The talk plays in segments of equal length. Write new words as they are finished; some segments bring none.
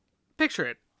Picture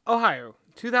it, Ohio,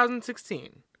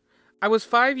 2016. I was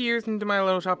 5 years into my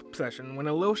Little Shop obsession when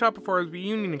a Little Shop of Horrors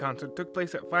reunion concert took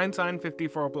place at Feinstein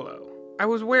 54 Below. I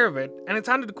was aware of it, and it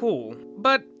sounded cool,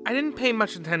 but I didn't pay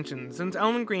much attention since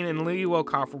Ellen Green and Lee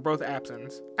Wilkoff were both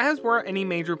absent, as were any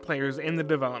major players in the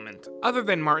development, other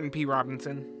than Martin P.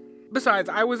 Robinson. Besides,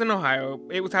 I was in Ohio,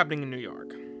 it was happening in New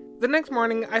York. The next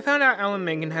morning, I found out Alan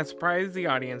Menken had surprised the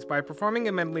audience by performing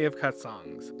a medley of cut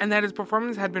songs, and that his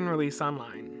performance had been released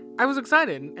online. I was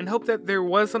excited, and hoped that there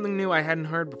was something new I hadn't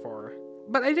heard before,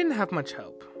 but I didn't have much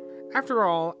hope. After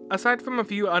all, aside from a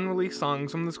few unreleased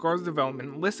songs from the score's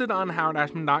development listed on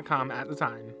howardashman.com at the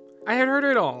time, I had heard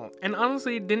it all, and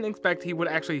honestly didn't expect he would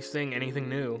actually sing anything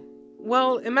new.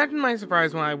 Well, imagine my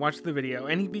surprise when I watched the video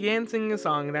and he began singing a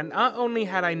song that not only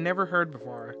had I never heard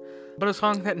before, but a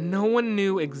song that no one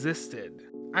knew existed.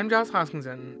 I'm Josh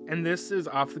Hoskinson, and this is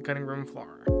Off the Cutting Room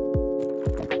Floor.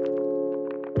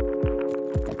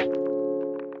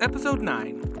 Episode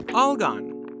 9, All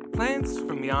Gone, Plants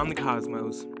from Beyond the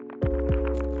Cosmos.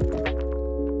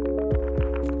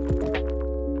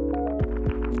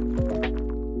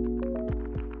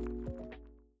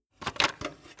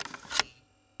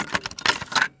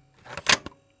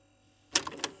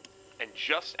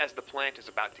 Just as the plant is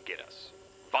about to get us,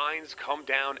 vines come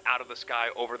down out of the sky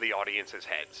over the audience's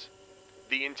heads.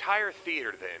 The entire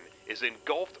theater, then, is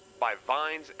engulfed by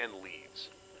vines and leaves,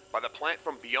 by the plant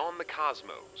from beyond the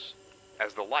cosmos,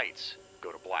 as the lights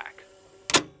go to black.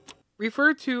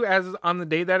 Referred to as on the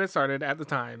day that it started at the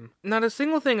time, not a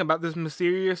single thing about this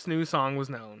mysterious new song was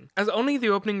known, as only the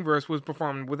opening verse was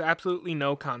performed with absolutely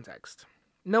no context.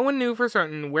 No one knew for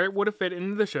certain where it would have fit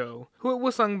into the show, who it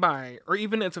was sung by, or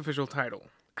even its official title.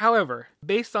 However,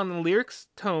 based on the lyrics,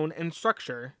 tone, and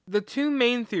structure, the two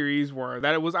main theories were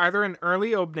that it was either an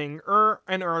early opening or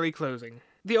an early closing.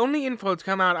 The only info to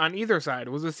come out on either side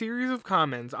was a series of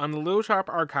comments on the Little Shop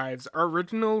Archive's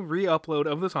original re-upload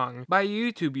of the song by a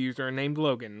YouTube user named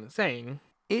Logan, saying,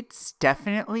 "It's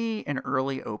definitely an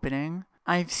early opening.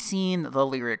 I've seen the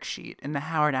lyric sheet in the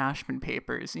Howard Ashman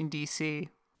papers in DC.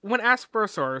 When asked for a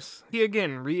source, he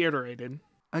again reiterated,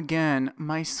 "Again,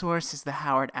 my source is the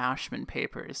Howard Ashman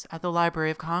papers at the Library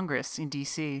of Congress in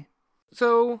D.C.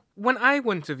 So, when I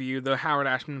went to view the Howard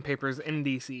Ashman papers in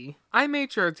DC, I made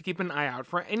sure to keep an eye out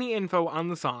for any info on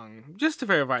the song, just to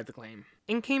verify the claim,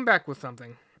 and came back with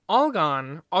something. All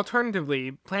Gone,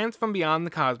 alternatively Plants from Beyond the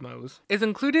Cosmos, is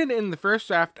included in the first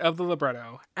draft of the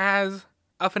libretto as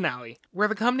a finale, where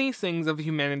the company sings of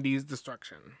humanity's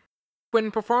destruction. When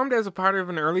performed as a part of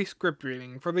an early script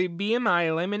reading for the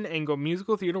BMI Lehman Engel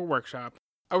Musical Theater Workshop,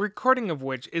 a recording of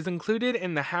which is included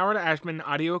in the Howard Ashman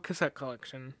audio cassette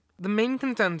collection, the main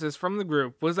consensus from the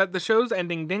group was that the show's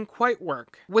ending didn't quite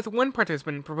work, with one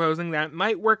participant proposing that it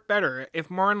might work better if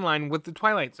more in line with The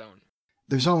Twilight Zone.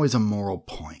 There's always a moral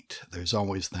point. There's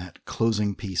always that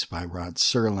closing piece by Rod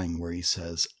Serling where he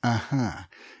says,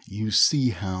 you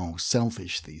see how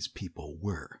selfish these people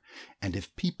were. And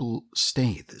if people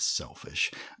stay this selfish,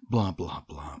 blah, blah,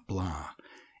 blah, blah.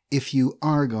 If you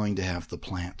are going to have the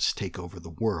plants take over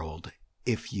the world,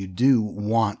 if you do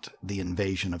want the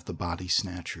invasion of the body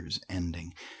snatchers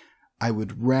ending, I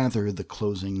would rather the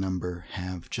closing number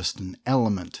have just an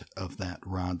element of that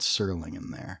Rod Serling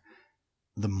in there.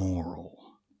 The moral.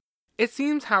 It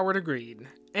seems Howard agreed,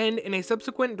 and in a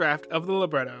subsequent draft of the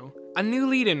libretto, a new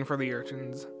lead-in for the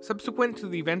urchins, subsequent to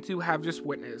the events you have just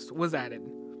witnessed, was added.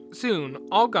 Soon,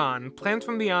 All Gone, Plants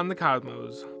from Beyond the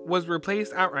Cosmos, was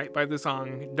replaced outright by the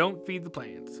song Don't Feed the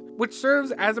Plants, which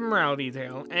serves as a morality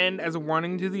tale and as a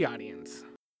warning to the audience.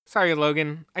 Sorry,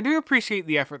 Logan. I do appreciate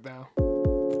the effort, though.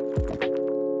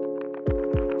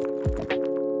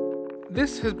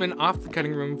 This has been Off the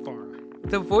Cutting Room Floor.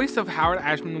 The voice of Howard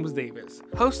Ashman was Davis,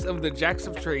 host of the Jacks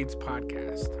of Trades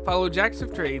podcast. Follow Jacks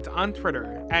of Trades on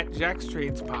Twitter at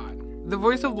JacksTradesPod. The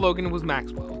voice of Logan was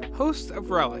Maxwell, host of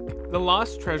Relic, the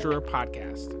Lost Treasurer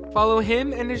podcast. Follow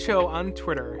him and his show on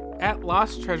Twitter at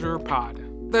Lost Treasurer Pod.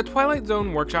 The Twilight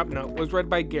Zone workshop note was read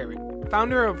by Garrett,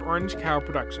 founder of Orange Cow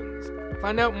Productions.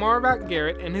 Find out more about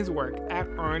Garrett and his work at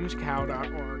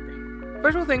orangecow.org.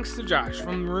 Special thanks to Josh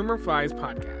from the Rumor Flies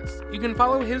podcast. You can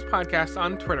follow his podcast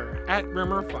on Twitter at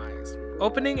Rumor Flies.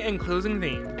 Opening and closing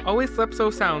theme, Always Slept So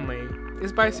Soundly,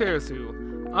 is by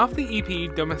Sarasu, off the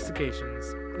EP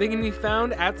Domestications. They can be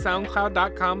found at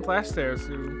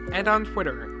soundcloud.com/Sarasu and on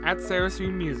Twitter at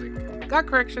SarasuMusic. Got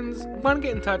corrections? Want to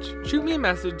get in touch? Shoot me a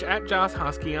message at Josh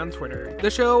Hosky on Twitter, the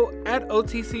show at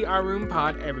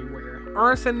OTCRRoomPod everywhere,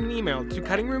 or send an email to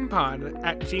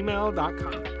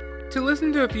cuttingroompod@gmail.com. To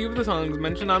listen to a few of the songs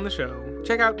mentioned on the show,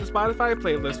 check out the Spotify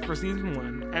playlist for Season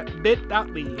 1 at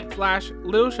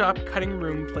bit.ly/Little Shop Cutting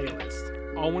Room Playlist.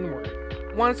 all one word.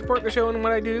 Want to support the show and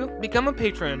what I do? Become a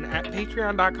patron at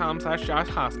patreon.com/Josh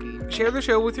Hosky. Share the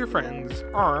show with your friends,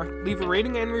 or leave a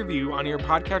rating and review on your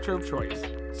podcatcher of choice.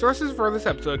 Sources for this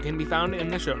episode can be found in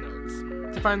the show notes.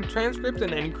 To find transcripts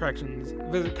and any corrections,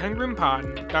 visit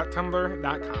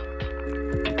kengrimpod.tumblr.com.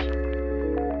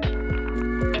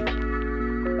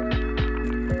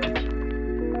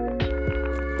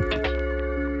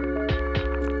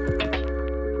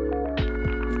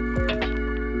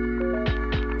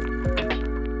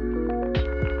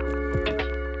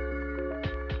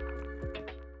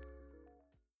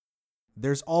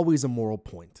 There's always a moral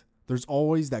point. There's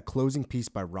always that closing piece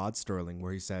by Rod Sterling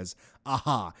where he says,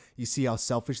 aha, you see how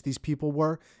selfish these people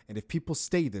were? And if people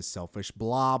stay this selfish,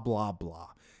 blah, blah, blah.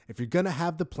 If you're going to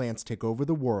have the plants take over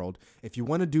the world, if you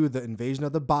want to do the Invasion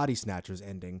of the Body Snatchers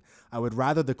ending, I would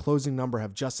rather the closing number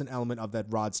have just an element of that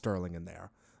Rod Sterling in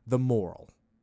there. The moral.